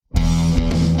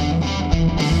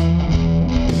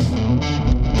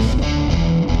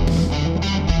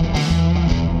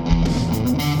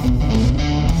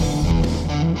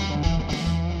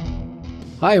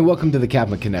Hi, and welcome to the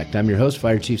Captain Connect. I'm your host,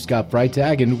 Fire Chief Scott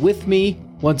Freitag, and with me,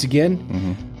 once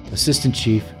again, Assistant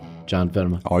Chief John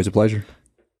Venema. Always a pleasure.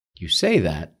 You say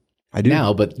that I do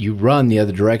now, but you run the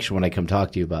other direction when I come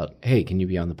talk to you about, hey, can you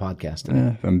be on the podcast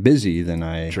today? If I'm busy, then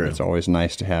True. It's always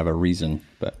nice to have a reason,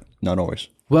 but not always.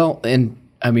 Well, and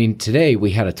I mean, today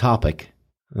we had a topic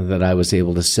that I was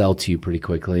able to sell to you pretty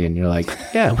quickly, and you're like,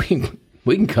 yeah,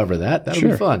 we can cover that.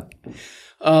 That'll be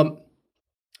fun.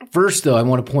 First, though, I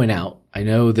want to point out, I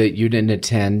know that you didn't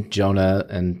attend Jonah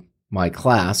and my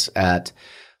class at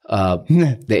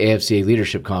the AFCA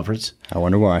Leadership Conference. I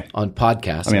wonder why. On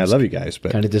podcast. I mean, I love you guys,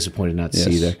 but kind of disappointed not to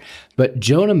see you there. But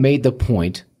Jonah made the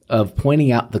point of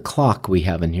pointing out the clock we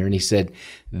have in here, and he said,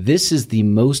 this is the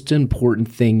most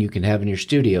important thing you can have in your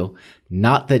studio,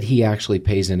 not that he actually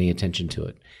pays any attention to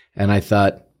it. And I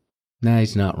thought, nah,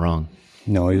 he's not wrong.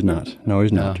 No, he's not.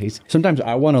 Sometimes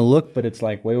I want to look, but it's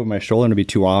like way over my shoulder and it'd be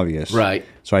too obvious. Right.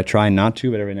 So I try not to,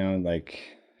 but every now and then, like,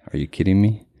 are you kidding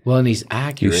me? Well, and he's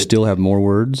accurate. You still have more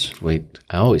words? Wait,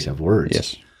 I always have words.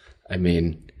 Yes. I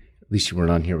mean, at least you weren't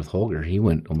on here with Holger. He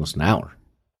went almost an hour.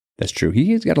 That's true.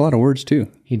 He's got a lot of words,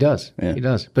 too. He does. Yeah. He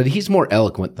does. But he's more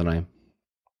eloquent than I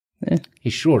am.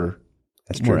 He's shorter.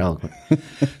 That's more true. Eloquent.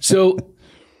 So,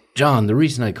 John, the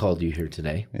reason I called you here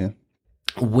today,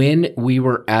 when we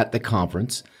were at the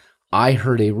conference, I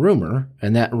heard a rumor,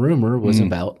 and that rumor was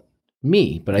about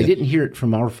me. But I didn't hear it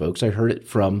from our folks. I heard it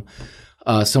from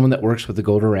someone that works with the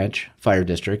Golden Ranch Fire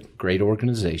District, great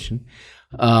organization.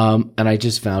 And I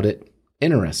just found it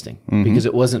interesting because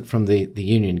it wasn't from the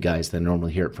union guys that I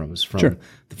normally hear it from. It was from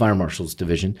the Fire Marshal's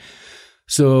division.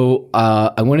 So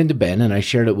I went into Ben and I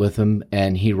shared it with him,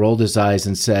 and he rolled his eyes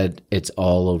and said, it's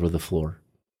all over the floor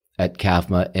at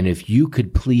CAFMA. And if you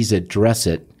could please address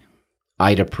it,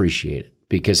 I'd appreciate it,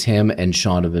 because him and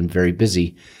Sean have been very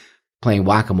busy playing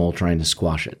whack-a-mole trying to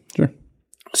squash it. Sure.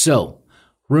 So,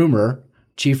 rumor,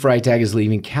 Chief Freitag is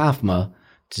leaving CAFMA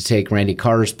to take Randy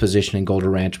Carter's position in Golden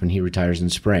Ranch when he retires in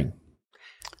spring.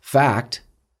 Fact.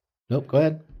 Nope, go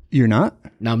ahead. You're not?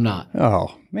 No, I'm not.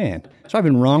 Oh, man. So I've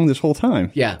been wrong this whole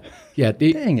time. Yeah.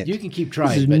 Dang it. You can keep trying.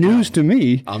 This is news to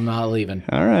me. I'm not leaving.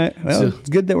 All right. Well, it's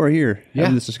good that we're here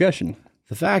having this discussion.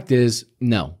 The fact is,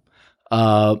 no.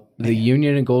 The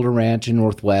union in Golden Ranch and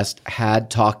Northwest had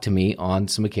talked to me on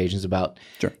some occasions about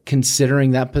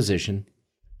considering that position.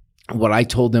 What I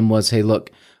told them was, hey, look,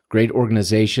 great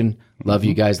organization. Love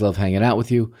you guys. Love hanging out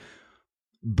with you.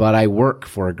 But I work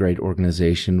for a great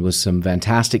organization with some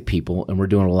fantastic people, and we're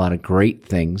doing a lot of great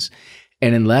things.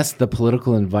 And unless the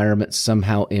political environment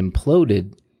somehow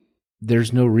imploded,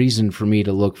 there's no reason for me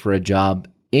to look for a job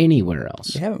anywhere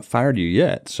else. They haven't fired you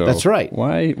yet, so that's right.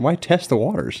 Why test the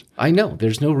waters? I know.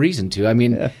 There's no reason to. I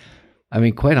mean,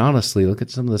 quite honestly, look at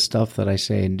some of the stuff that I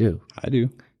say and do. I do.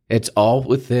 It's all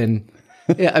within.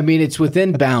 It's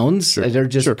within bounds. They're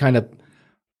just kind of.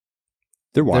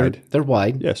 They're wide. They're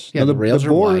wide. Yes. Yeah, the rails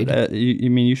board, are wide.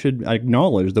 You should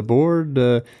acknowledge the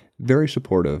board. Very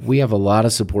supportive. We have a lot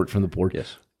of support from the board.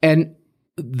 Yes. And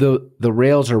the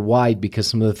rails are wide because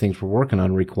some of the things we're working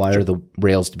on require the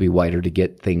rails to be wider to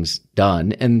get things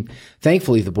done. And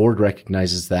thankfully, the board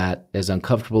recognizes that, as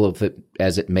uncomfortable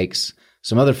as it makes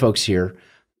some other folks here.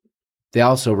 They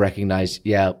also recognize,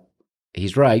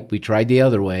 he's right. We tried the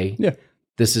other way. Yeah.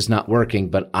 This is not working,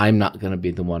 but I'm not going to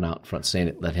be the one out front saying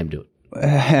it. Let him do it.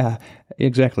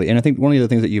 Exactly. And I think one of the other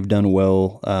things that you've done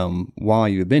well while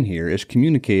you've been here is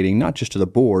communicating not just to the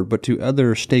board, but to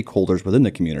other stakeholders within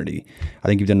the community. I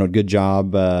think you've done a good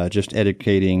job just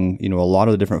educating, a lot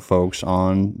of the different folks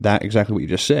on that, exactly what you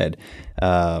just said.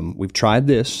 We've tried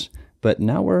this, but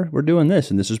now we're doing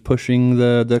this, and this is pushing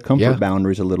the comfort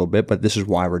boundaries a little bit, but this is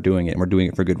why we're doing it, and we're doing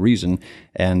it for good reason,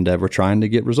 and we're trying to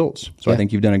get results. So I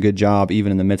think you've done a good job,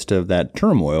 even in the midst of that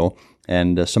turmoil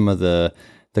and some of the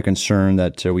concern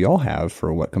that we all have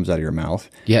for what comes out of your mouth.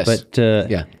 Yes. But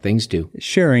things do.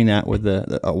 Sharing that with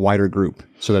a wider group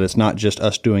so that it's not just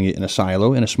us doing it in a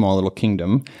silo, in a small little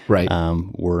kingdom. Right.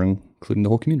 We're including the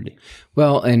whole community.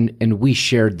 Well, and we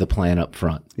shared the plan up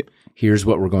front. Yep. Here's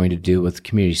what we're going to do with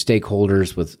community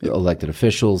stakeholders, with elected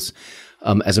officials.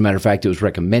 As a matter of fact, it was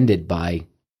recommended by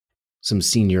some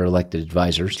senior elected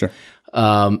advisors. Sure.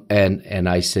 And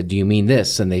I said, do you mean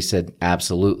this? And they said,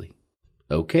 absolutely.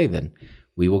 Okay, then.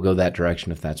 We will go that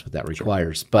direction if that's what that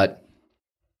requires. Sure. But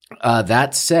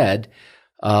that said,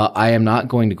 I am not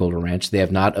going to Golden Ranch. They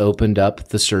have not opened up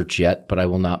the search yet, but I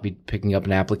will not be picking up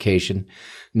an application.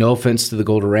 No offense to the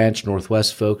Golden Ranch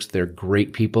Northwest folks. They're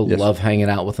great people. Yes. Love hanging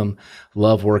out with them.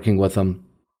 Love working with them.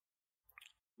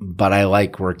 But I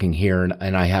like working here,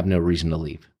 and I have no reason to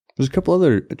leave. There's a couple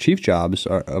other chief jobs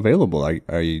are available.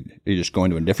 Are you just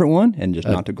going to a different one and just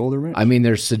not to Golden Ranch? I mean,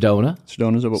 there's Sedona.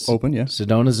 Sedona's open, yeah.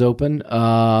 Sedona's open.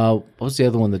 What was the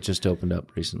other one that just opened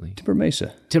up recently? Timber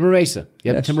Mesa. Timber Mesa.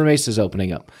 Yep, Yes. Timber Mesa's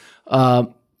opening up.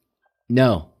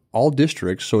 No. All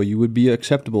districts, so you would be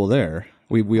acceptable there.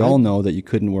 We all know that you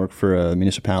couldn't work for a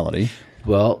municipality.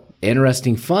 Well,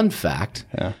 interesting fun fact.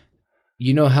 Yeah.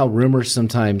 You know how rumors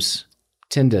sometimes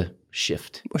tend to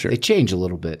shift. Well, sure. They change a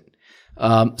little bit.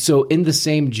 So in the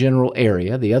same general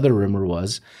area, the other rumor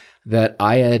was that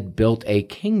I had built a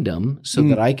kingdom so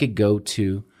that I could go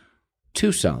to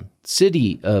Tucson,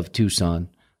 city of Tucson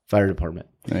Fire Department.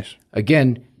 Nice.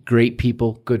 Again, great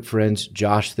people, good friends.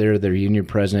 Josh there, their union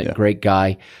president, great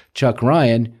guy. Chuck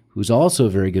Ryan, who's also a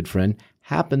very good friend,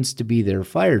 happens to be their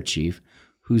fire chief,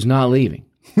 who's not leaving.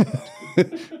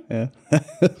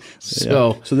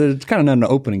 So there's kind of not an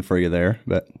opening for you there,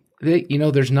 but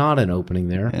there's not an opening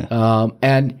there. Yeah.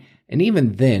 And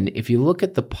even then, if you look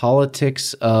at the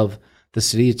politics of the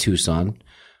city of Tucson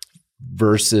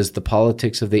versus the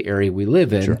politics of the area we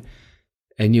live in,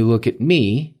 and you look at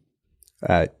me,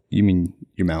 you mean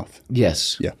your mouth?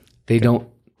 yes, Yeah. they don't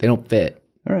fit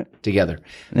All right. together.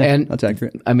 Yeah, and that's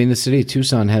accurate. I mean, the city of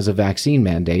Tucson has a vaccine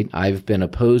mandate. I've been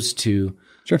opposed to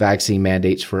vaccine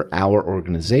mandates for our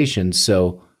organization,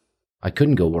 so I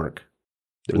couldn't go work.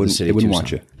 They wouldn't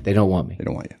want you. They don't want me. They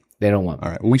don't want you. They don't want me.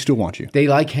 All right. Well, we still want you. They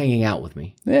like hanging out with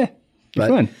me. Yeah. You're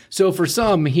fun. So for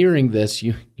some hearing this,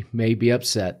 you may be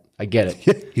upset. I get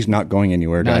it. He's not going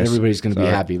anywhere, Not guys. everybody's going to be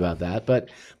happy about that. But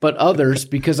others,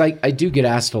 because I do get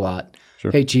asked a lot,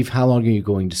 hey, Chief, how long are you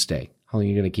going to stay? How long are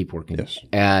you going to keep working? Yes.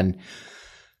 And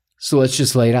so let's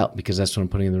just lay it out because that's what I'm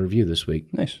putting in the review this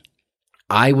week. Nice.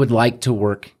 I would like to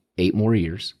work 8 more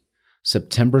years.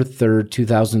 September 3rd,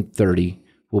 2030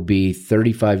 will be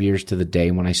 35 years to the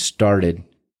day when I started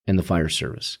in the fire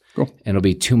service. Cool. And it'll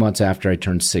be 2 months after I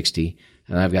turned 60.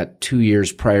 And I've got 2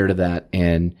 years prior to that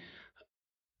in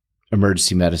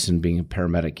emergency medicine, being a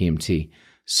paramedic EMT.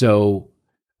 So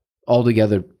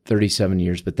altogether 37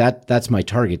 years, but that's my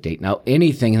target date. Now,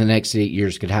 anything in the next 8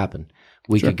 years could happen.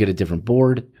 We could get a different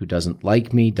board who doesn't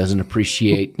like me, doesn't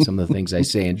appreciate some of the things I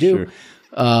say and do.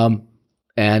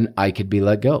 And I could be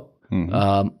let go.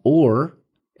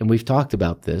 And we've talked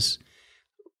about this,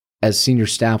 as senior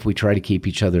staff, we try to keep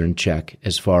each other in check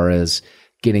as far as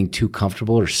getting too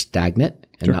comfortable or stagnant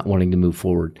and not wanting to move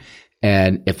forward.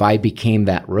 And if I became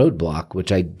that roadblock,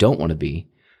 which I don't want to be,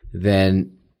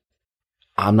 then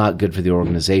I'm not good for the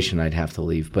organization. I'd have to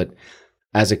leave. But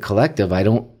as a collective,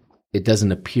 it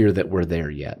doesn't appear that we're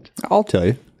there yet. I'll tell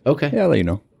you. Okay. Yeah, I'll let you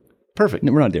know. Perfect.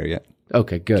 We're not there yet.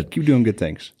 Okay, good. Keep doing good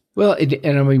things. Well,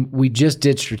 and I mean, we just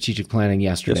did strategic planning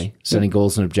yesterday, setting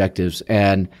goals and objectives.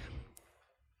 And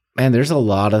man, there's a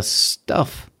lot of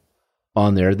stuff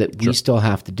on there that we still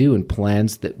have to do and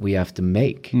plans that we have to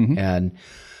make. And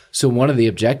so one of the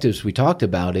objectives we talked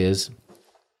about is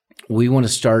we want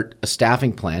to start a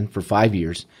staffing plan for 5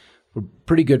 years. We're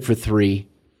pretty good for 3.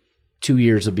 2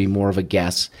 years will be more of a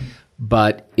guess.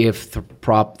 But if the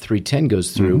Prop 310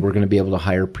 goes through, we're going to be able to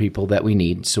hire people that we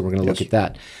need. So we're going to look at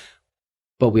that.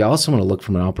 But we also want to look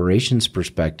from an operations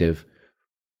perspective,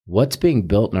 what's being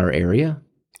built in our area?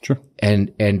 Sure.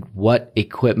 And what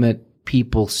equipment,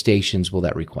 people, stations will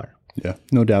that require? Yeah,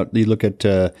 no doubt. You look at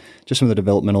just some of the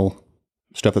developmental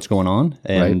stuff that's going on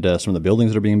and some of the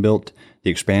buildings that are being built,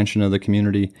 the expansion of the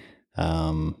community.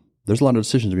 There's a lot of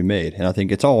decisions to be made, and I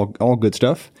think it's all good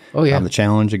stuff. Oh, yeah. The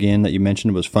challenge, again, that you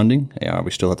mentioned was funding.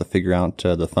 We still have to figure out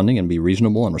the funding and be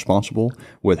reasonable and responsible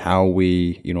with how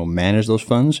we manage those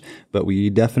funds. But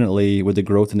we definitely, with the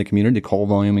growth in the community, the call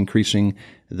volume increasing,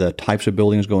 the types of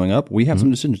buildings going up, we have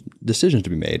some decisions to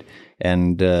be made,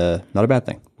 and not a bad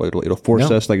thing. It'll force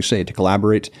us, like you say, to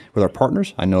collaborate with our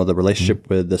partners. I know the relationship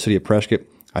with the city of Prescott,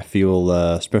 I feel,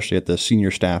 especially at the senior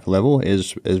staff level,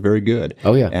 is very good.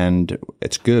 Oh, yeah. And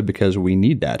it's good because we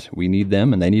need that. We need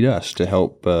them and they need us to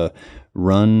help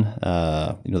run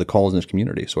the calls in this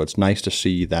community. So it's nice to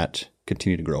see that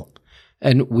continue to grow.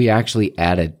 And we actually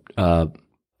added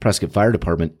Prescott Fire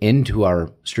Department into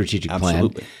our strategic plan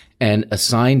and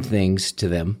assigned things to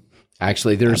them.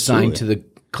 Actually, they're assigned to the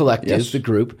collective, the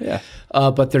group,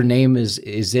 but their name is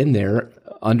in there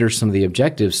under some of the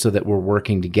objectives so that we're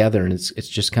working together. And it's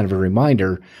just kind of a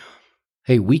reminder,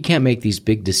 hey, we can't make these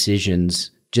big decisions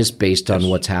just based on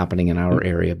what's happening in our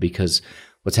area, because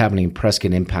what's happening in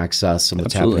Prescott impacts us and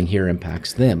what's happening here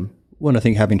impacts them. Well, I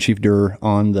think having Chief Durr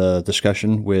on the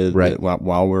discussion with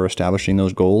while we're establishing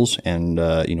those goals and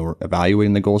we're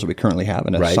evaluating the goals that we currently have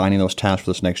and assigning those tasks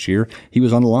for this next year, he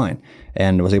was on the line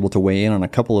and was able to weigh in on a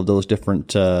couple of those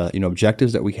different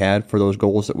objectives that we had for those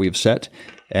goals that we've set,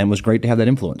 and was great to have that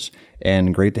influence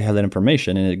and great to have that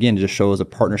information. And again, it just shows the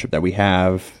partnership that we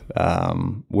have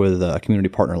with a community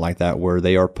partner like that, where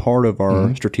they are part of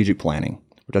our strategic planning.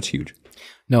 That's huge.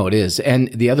 No, it is. And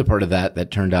the other part of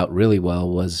that turned out really well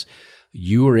was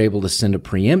you were able to send a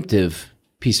preemptive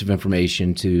piece of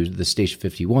information to the Station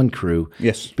 51 crew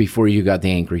before you got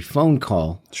the angry phone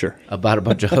call about a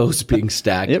bunch of hose being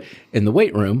stacked in the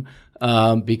weight room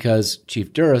because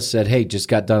Chief Durr said, hey, just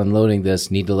got done unloading this.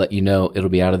 Need to let you know it'll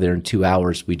be out of there in 2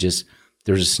 hours. There's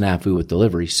a snafu with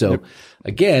delivery. So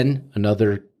again,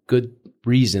 another good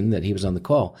reason that he was on the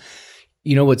call.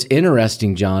 You know, what's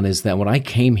interesting, John, is that when I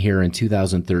came here in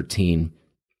 2013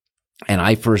 and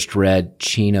I first read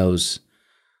Chino's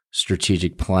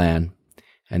strategic plan,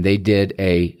 and they did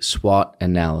a SWOT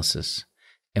analysis,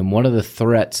 and one of the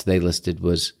threats they listed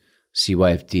was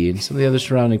CYFD and some of the other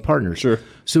surrounding partners. Sure.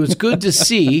 So it's good to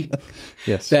see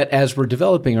that as we're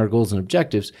developing our goals and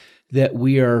objectives, that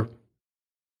we are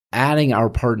adding our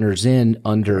partners in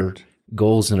under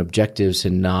goals and objectives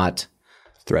and not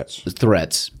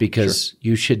threats, because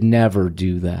you should never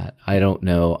do that. I don't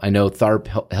know. I know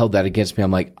Tharp held that against me.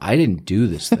 I'm like, I didn't do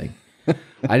this thing.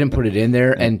 I didn't put it in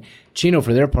there. And Chino,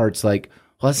 for their part's like,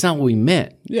 well, that's not what we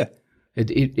meant. Yeah.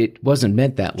 It wasn't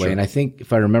meant that way. And I think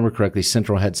if I remember correctly,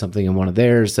 Central had something in one of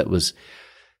theirs that was,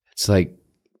 it's like,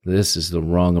 this is the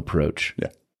wrong approach. Yeah.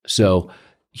 So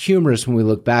humorous when we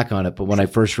look back on it. But when I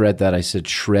first read that, I said,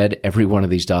 shred every one of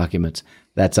these documents.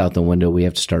 That's out the window. We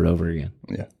have to start over again.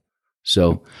 Yeah.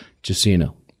 So just so you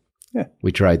know,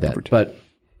 we tried that, but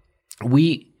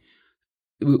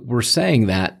we're saying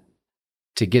that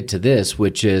to get to this,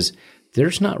 which is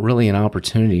there's not really an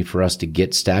opportunity for us to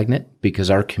get stagnant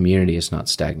because our community is not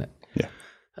stagnant.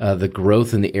 Yeah. The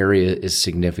growth in the area is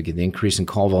significant. The increase in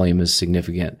call volume is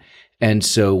significant. And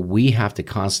so we have to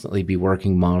constantly be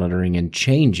working, monitoring, and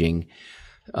changing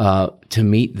to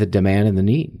meet the demand and the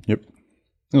need. Yep.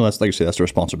 Well, that's like you say, that's the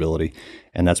responsibility,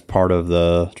 and that's part of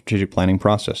the strategic planning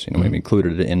process. We've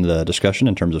included it in the discussion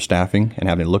in terms of staffing and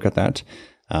having to look at that.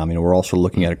 We're also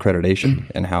looking at accreditation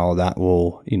and how that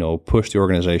will, push the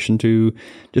organization to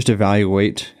just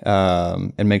evaluate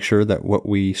and make sure that what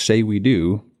we say we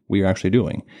do, we are actually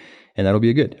doing. And it'll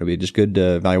be good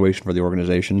evaluation for the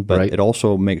organization, but it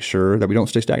also makes sure that we don't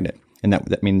stay stagnant. And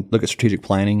that means look at strategic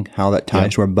planning, how that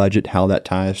ties to our budget, how that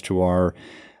ties to our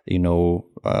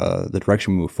the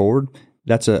direction we move forward.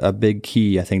 That's a big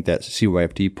key, I think, that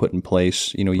CYFD put in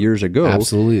place, years ago.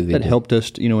 Absolutely. That helped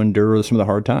us, endure some of the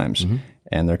hard times. Mm-hmm.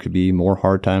 And there could be more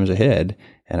hard times ahead.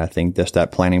 And I think that's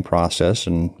that planning process.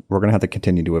 And we're going to have to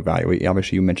continue to evaluate.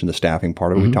 Obviously, you mentioned the staffing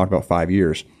part of it. We talked about 5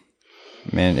 years.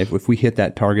 Man, if we hit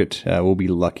that target, we'll be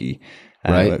lucky.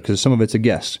 Because some of it's a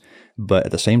guess. But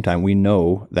at the same time, we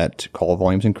know that call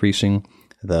volume's increasing.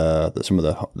 Some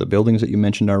of the buildings that you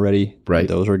mentioned already,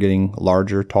 those are getting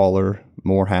larger, taller,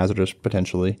 more hazardous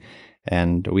potentially,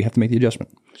 and we have to make the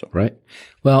adjustment. So. Right.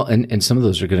 Well, and some of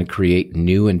those are going to create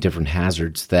new and different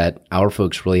hazards that our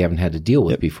folks really haven't had to deal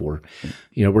with before.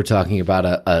 We're talking about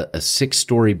a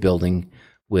 6-story building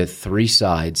with 3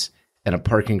 sides and a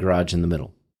parking garage in the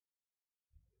middle.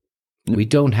 We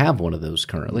don't have one of those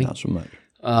currently. Not so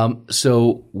much.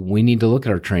 So we need to look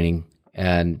at our training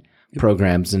and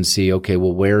programs and see, okay,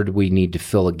 well, where do we need to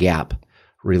fill a gap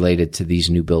related to these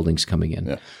new buildings coming in?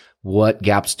 Yeah. What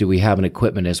gaps do we have in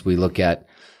equipment as we look at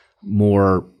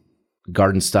more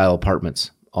garden-style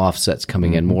apartments, offsets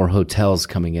coming in, more hotels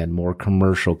coming in, more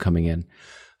commercial coming in?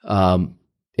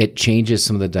 It changes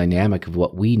some of the dynamic of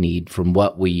what we need from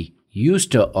what we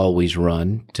used to always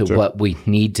run to what we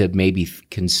need to maybe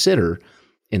consider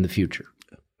in the future.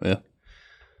 Yeah.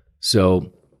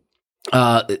 So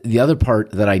the other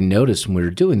part that I noticed when we were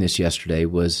doing this yesterday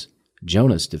was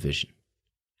Jonah's division.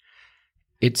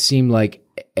 It seemed like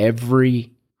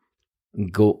every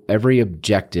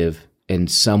objective in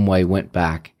some way went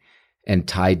back and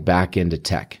tied back into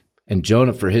tech. And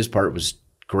Jonah, for his part, was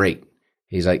great.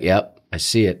 He's like, yep, I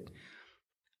see it.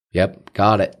 Yep,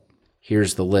 got it.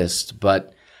 Here's the list.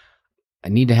 But I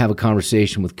need to have a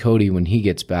conversation with Cody when he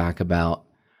gets back about,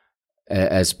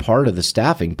 as part of the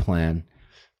staffing plan,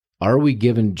 are we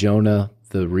giving Jonah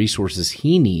the resources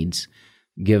he needs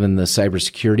given the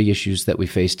cybersecurity issues that we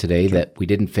face today that we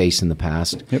didn't face in the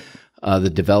past? Yep. The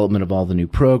development of all the new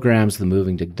programs, the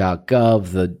moving to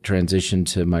 .gov, the transition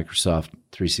to Microsoft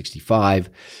 365.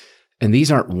 And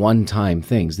these aren't one-time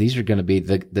things. These are going to be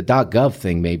the .gov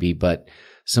thing maybe, but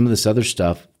some of this other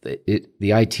stuff, the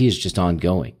IT is just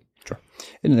ongoing. Sure.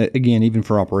 And again, even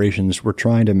for operations, we're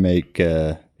trying to make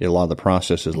a lot of the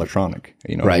processes electronic.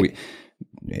 Right.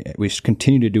 We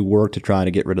continue to do work to try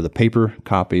to get rid of the paper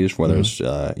copies, whether it's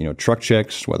truck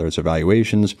checks, whether it's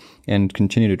evaluations, and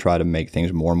continue to try to make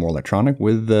things more and more electronic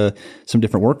with some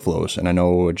different workflows. And I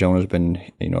know Jonah's been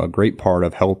a great part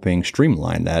of helping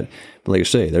streamline that. But like you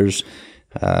say, there's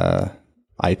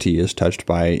IT is touched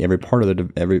by every part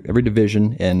of every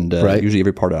division and usually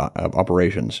every part of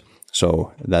operations.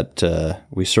 So that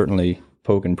we certainly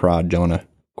poke and prod Jonah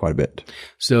quite a bit.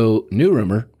 So new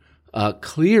rumor,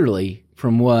 clearly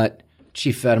from what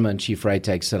Chief Fedema and Chief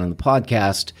Freitag said on the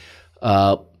podcast,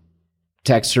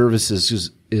 tech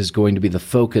services is going to be the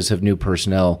focus of new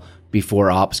personnel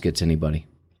before ops gets anybody.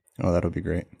 Oh, that'll be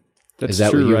great. Is that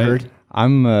true, what you heard?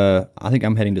 I think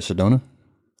I'm heading to Sedona.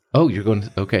 Oh, you're going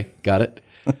to, okay, got it.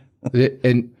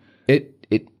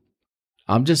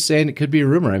 I'm just saying it could be a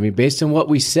rumor. I mean, based on what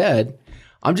we said,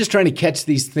 I'm just trying to catch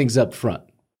these things up front.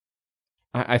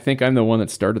 I think I'm the one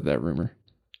that started that rumor.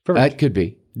 Perfect. That could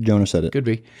be. Jonah said it. Could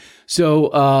be.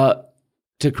 So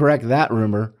to correct that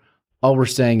rumor, all we're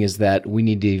saying is that we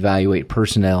need to evaluate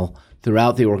personnel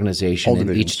throughout the organization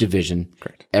in each division,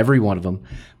 correct, every one of them.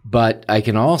 But I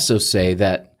can also say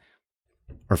that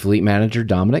our fleet manager,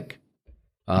 Dominic,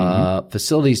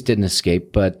 facilities didn't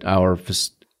escape, but our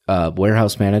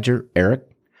warehouse manager, Eric,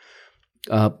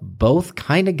 both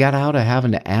kind of got out of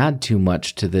having to add too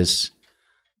much to this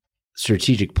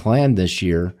strategic plan this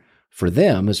year for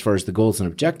them as far as the goals and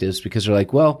objectives, because they're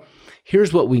like, well,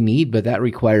 here's what we need, but that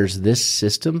requires this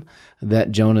system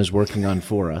that Jonah's working on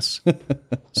for us.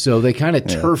 So they kind of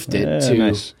turfed it to,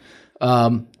 nice.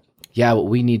 What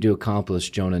we need to accomplish,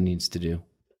 Jonah needs to do.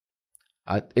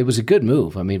 It was a good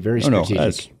move. I mean, very strategic. No,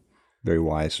 that's very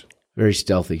wise. Very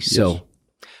stealthy. Yes. So,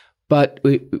 but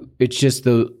it's just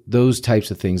those types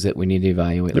of things that we need to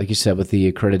evaluate. Like you said, with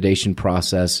the accreditation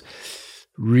process,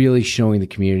 really showing the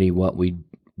community what we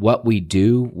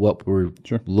do, what we're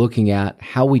looking at,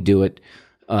 how we do it,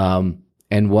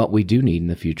 and what we do need in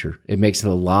the future. It makes it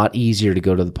a lot easier to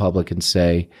go to the public and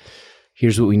say,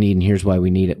 here's what we need and here's why we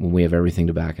need it when we have everything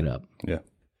to back it up. Yeah.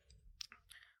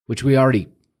 Which we already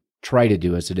try to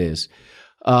do as it is.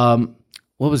 What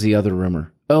was the other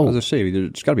rumor? Oh, I was going to say,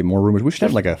 there's got to be more rumors. We should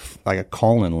have like a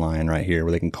call-in line right here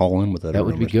where they can call in with that. That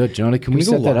would be good. Jonah, can we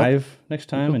go set that live up next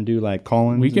time and do like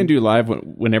call-ins? We can do live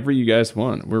whenever you guys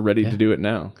want. We're ready to do it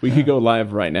now. We could go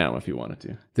live right now if you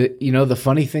wanted to. The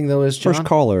funny thing though is, John, first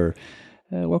caller,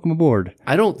 welcome aboard.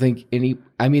 I don't think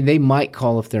they might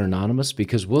call if they're anonymous,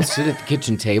 because we'll sit at the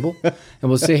kitchen table and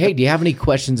we'll say, hey, do you have any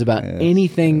questions about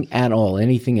anything at all,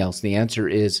 anything else? The answer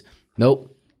is,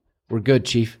 nope, we're good,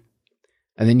 Chief.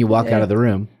 And then you walk out of the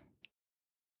room,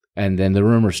 and then the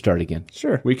rumors start again.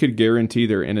 Sure. We could guarantee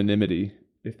their anonymity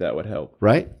if that would help.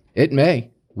 Right? It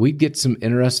may. We'd get some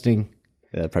interesting...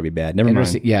 That'd probably be bad. Never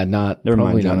mind. Yeah,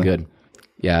 probably not good.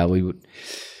 Yeah, we would.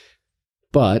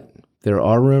 But there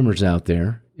are rumors out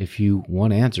there. If you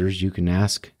want answers, you can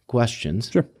ask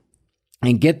questions. Sure.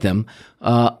 And get them.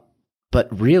 But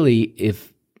really,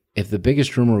 if the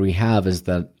biggest rumor we have is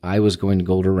that I was going to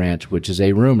Golder Ranch, which is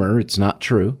a rumor, it's not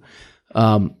true,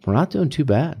 we're not doing too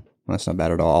bad. Well, that's not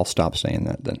bad at all. I'll stop saying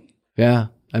that then. Yeah.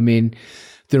 I mean,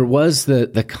 there was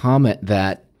the comment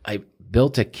that I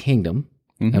built a kingdom,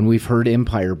 and we've heard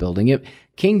empire building.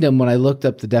 Kingdom, when I looked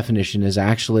up the definition, is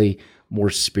actually more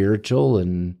spiritual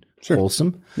and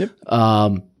wholesome. Yep.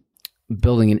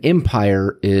 Building an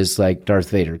empire is like Darth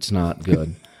Vader. It's not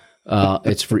good.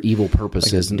 It's for evil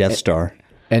purposes. Like Death Star.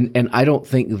 And I don't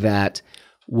think that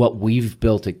what we've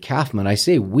built at CAFMA, and I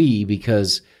say we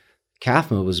because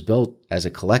CAFMA was built as a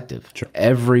collective. Sure.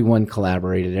 Everyone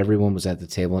collaborated, everyone was at the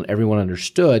table, and everyone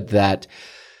understood that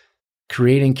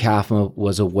creating CAFMA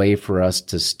was a way for us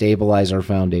to stabilize our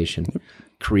foundation,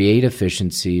 create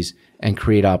efficiencies, and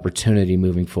create opportunity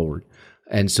moving forward.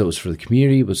 And so it was for the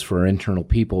community, it was for our internal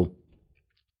people.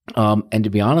 And to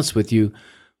be honest with you,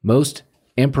 most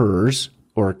emperors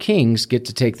or kings get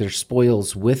to take their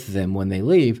spoils with them when they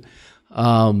leave.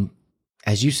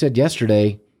 As you said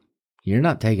yesterday, you're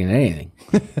not taking anything.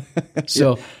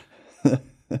 So,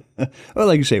 well,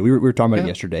 like you say, we were talking about it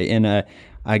yesterday, and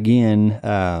again,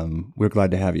 we're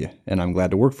glad to have you, and I'm glad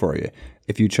to work for you.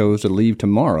 If you chose to leave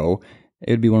tomorrow,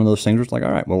 it'd be one of those things where it's like,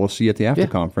 all right, well, we'll see you at the after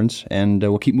conference, and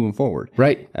we'll keep moving forward.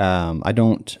 Right. I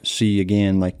don't see,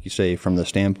 again, like you say, from the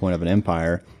standpoint of an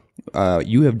empire,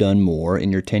 you have done more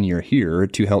in your tenure here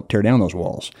to help tear down those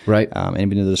walls. Right. And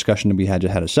even the discussion that we had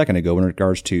a second ago in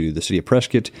regards to the city of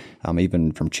Prescott,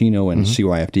 even from Chino and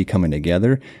CYFD coming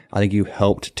together, I think you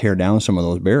helped tear down some of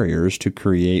those barriers to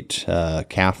create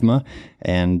CAFMA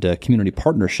and community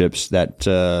partnerships that,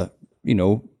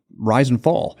 rise and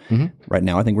fall. Right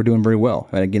now, I think we're doing very well.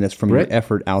 And again, it's from your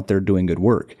effort out there doing good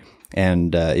work.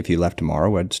 And if you left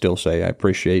tomorrow, I'd still say I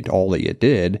appreciate all that you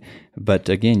did. But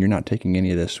again, you're not taking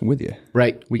any of this with you.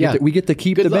 Right. We get to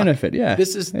keep the benefit. Yeah.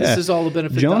 This is all the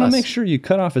benefit to Jonah, us. make sure you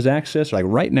cut off his access like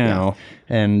right now.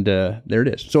 And there it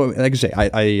is. So like I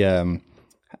say,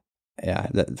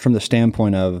 from the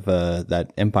standpoint of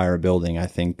that empire building, I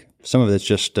think some of it's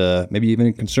just maybe even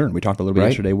a concern. We talked a little bit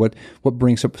yesterday. What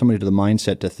brings somebody to the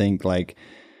mindset to think like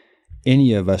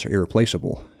any of us are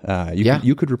irreplaceable?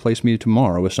 You could replace me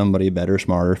tomorrow with somebody better,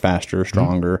 smarter, faster,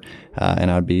 stronger,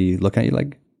 and I'd be looking at you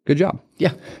like, good job.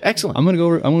 Yeah, excellent. I'm gonna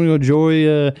go enjoy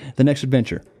the next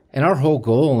adventure. And our whole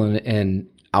goal and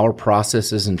our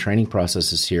processes and training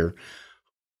processes here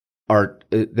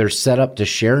they're set up to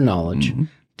share knowledge,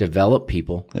 develop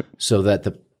people, so that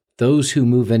those who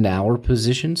move into our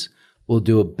positions will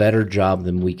do a better job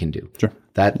than we can do. Sure.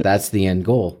 That's the end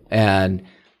goal. And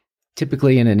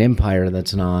typically in an empire,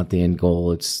 that's not the end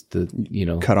goal. It's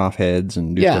cut off heads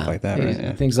and do stuff like that, right?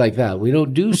 Yeah. Things like that. We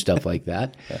don't do stuff like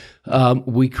that.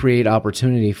 We create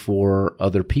opportunity for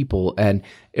other people. And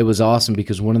it was awesome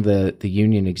because one of the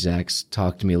union execs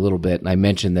talked to me a little bit, and I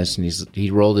mentioned this, and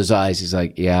he rolled his eyes. He's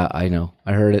like, "Yeah, I know.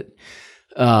 I heard it."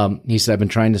 He said, "I've been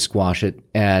trying to squash it."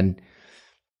 And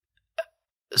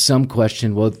some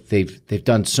question, well, they've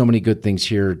done so many good things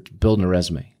here, building a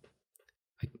resume.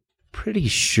 Pretty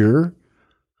sure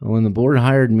when the board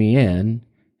hired me in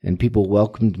and people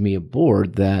welcomed me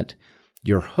aboard that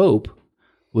your hope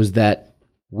was that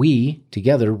we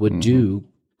together would do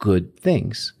good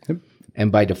things. Yep. And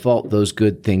by default, those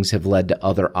good things have led to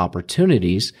other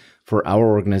opportunities for our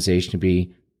organization to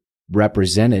be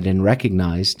represented and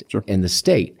recognized in the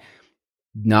state.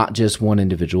 Not just one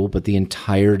individual, but the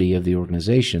entirety of the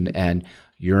organization. And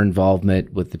your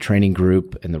involvement with the training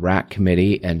group and the RAC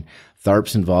committee and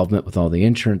Tharp's involvement with all the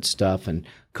insurance stuff, and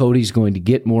Cody's going to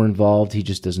get more involved. He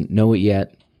just doesn't know it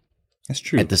yet. That's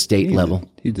true. At the state level.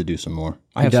 He needs to do some more.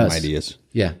 I have some ideas.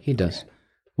 Yeah, he does.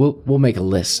 We'll make a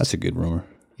list. That's a good rumor.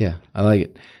 Yeah, I like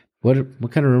it.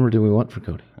 What kind of rumor do we want for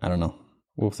Cody? I don't know.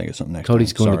 We'll think of something next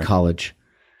Cody's time. going to college.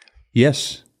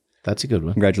 Yes. That's a good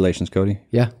one. Congratulations, Cody.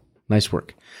 Yeah, nice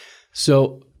work.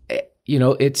 So,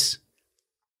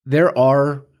 there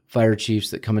are fire chiefs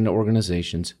that come into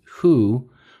organizations who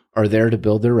are there to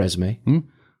build their resume.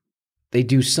 They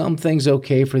do some things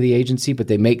okay for the agency, but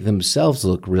they make themselves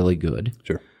look really good.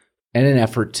 Sure. In an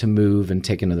effort to move and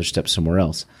take another step somewhere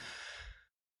else.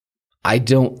 I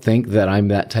don't think that I'm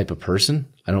that type of person.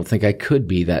 I don't think I could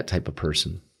be that type of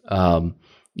person. The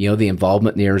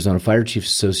involvement in the Arizona Fire Chiefs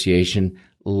Association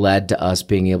led to us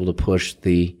being able to push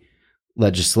the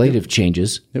legislative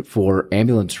changes for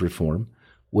ambulance reform,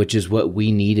 which is what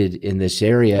we needed in this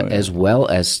area as well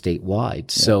as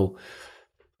statewide. Yeah. So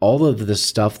all of the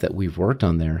stuff that we've worked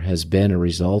on there has been a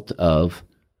result of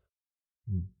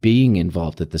being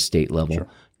involved at the state level,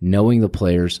 knowing the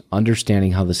players,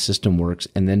 understanding how the system works,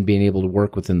 and then being able to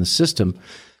work within the system.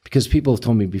 Because people have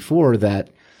told me before that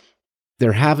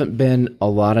there haven't been a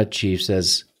lot of chiefs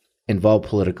as involved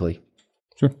politically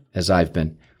as I've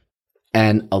been.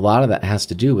 And a lot of that has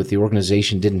to do with the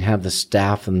organization didn't have the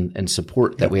staff and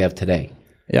support that we have today.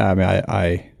 Yeah, I mean,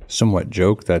 I somewhat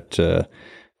joke that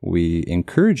we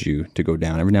encourage you to go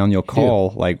down. Every now and then you'll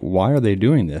call, like, why are they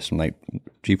doing this? I'm like,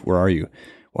 Chief, where are you?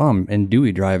 Well, I'm in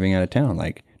Dewey driving out of town.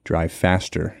 Like, drive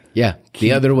faster. Yeah,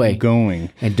 the other way. Going.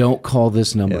 And don't call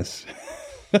this number. Yes.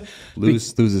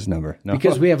 lose this number. No.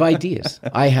 Because we have ideas.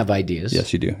 I have ideas.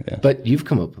 Yes, you do. Yeah. But you've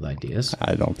come up with ideas.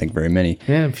 I don't think very many.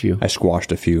 Yeah, a few. I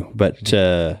squashed a few. But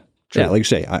like you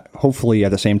say, hopefully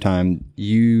at the same time,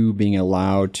 you being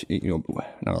allowed to,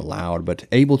 not allowed, but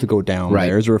able to go down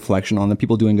there is a reflection on the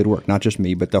people doing good work. Not just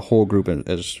me, but the whole group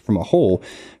as from a whole,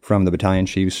 from the battalion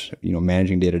chiefs,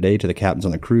 managing day to day to the captains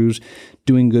on the crews,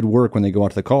 doing good work when they go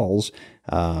out to the calls.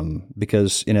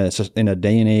 Because in a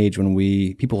day and age when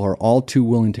people are all too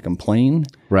willing to complain,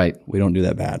 we don't do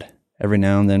that bad. Every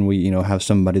now and then we, have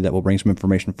somebody that will bring some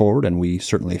information forward, and we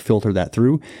certainly filter that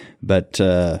through. But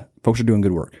folks are doing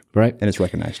good work, and it's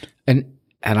recognized. And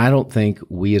I don't think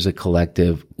we as a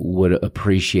collective would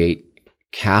appreciate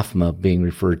CAFMA being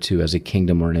referred to as a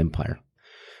kingdom or an empire.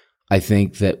 I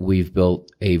think that we've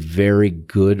built a very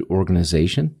good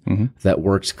organization that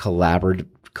works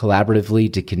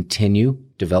collaboratively to continue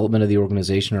development of the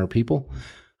organization and our people.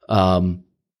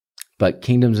 but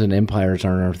kingdoms and empires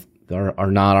are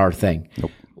not our thing. Nope.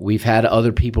 We've had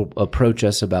other people approach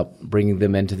us about bringing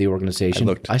them into the organization.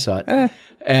 I saw it,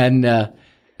 and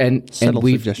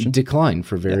we've declined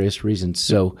for various reasons.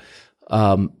 So,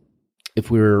 if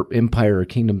we were empire or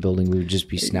kingdom building, we would just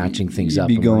be snatching things up.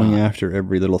 You'd be going after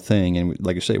every little thing, and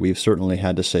like you say, we've certainly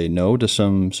had to say no to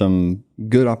some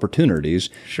good opportunities,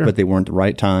 but they weren't the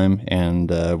right time and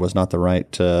was not the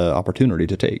right opportunity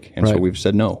to take, and so we've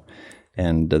said no.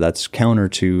 And that's counter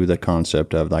to the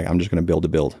concept of like, I'm just going to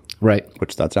build, right?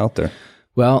 Which that's out there.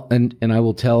 Well, and I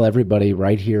will tell everybody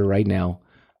right here, right now,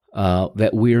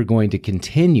 that we are going to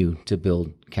continue to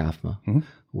build CAFMA. Mm-hmm.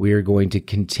 We are going to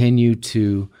continue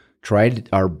to try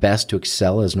our best to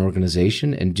excel as an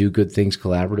organization and do good things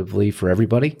collaboratively for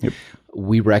everybody. Yep.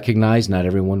 We recognize not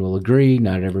everyone will agree,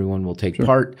 not everyone will take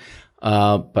part,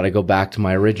 but I go back to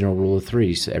my original rule of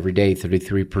threes. Every day,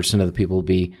 33% of the people will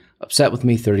be upset with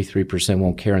me, 33%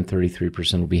 won't care, and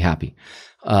 33% will be happy.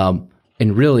 And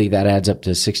really, that adds up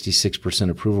to 66%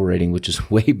 approval rating, which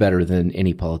is way better than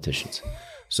any politicians.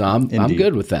 So I'm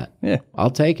good with that. Yeah,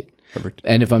 I'll take it. Perfect.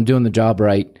 And if I'm doing the job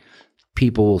right,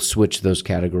 people will switch those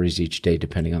categories each day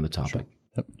depending on the topic. Sure.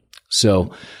 Yep.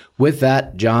 So with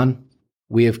that, John,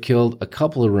 we have killed a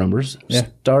couple of rumors,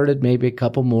 started maybe a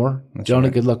couple more. That's Jonah,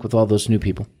 good luck with all those new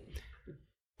people.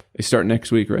 They start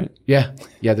next week, right? Yeah,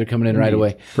 they're coming in right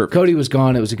away. Perfect. Cody was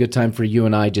gone. It was a good time for you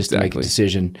and I just to make a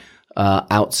decision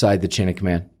outside the chain of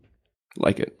command.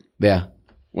 Like it. Yeah.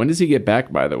 When does he get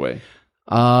back, by the way?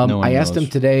 I asked him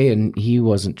today, and he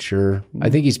wasn't sure. I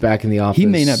think he's back in the office. He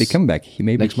may not be coming back.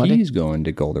 Maybe next Monday? He's going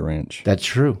to Golder Ranch. That's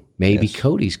true. Maybe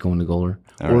Cody's going to Golder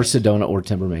or Sedona or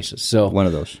Timber Mesa. So one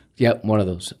of those. Yep, one of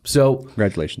those. So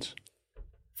congratulations.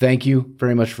 Thank you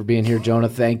very much for being here, Jonah.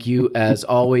 Thank you, as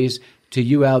always, to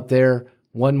you out there.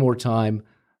 One more time.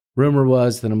 Rumor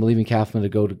was that I'm leaving CAFMA to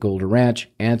go to Golder Ranch.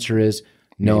 Answer is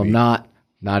no, maybe. I'm not.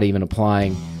 Not even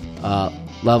applying.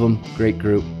 Love them. Great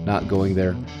group. Not going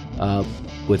there.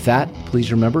 With that,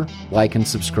 please remember, like and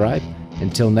subscribe.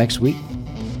 Until next week,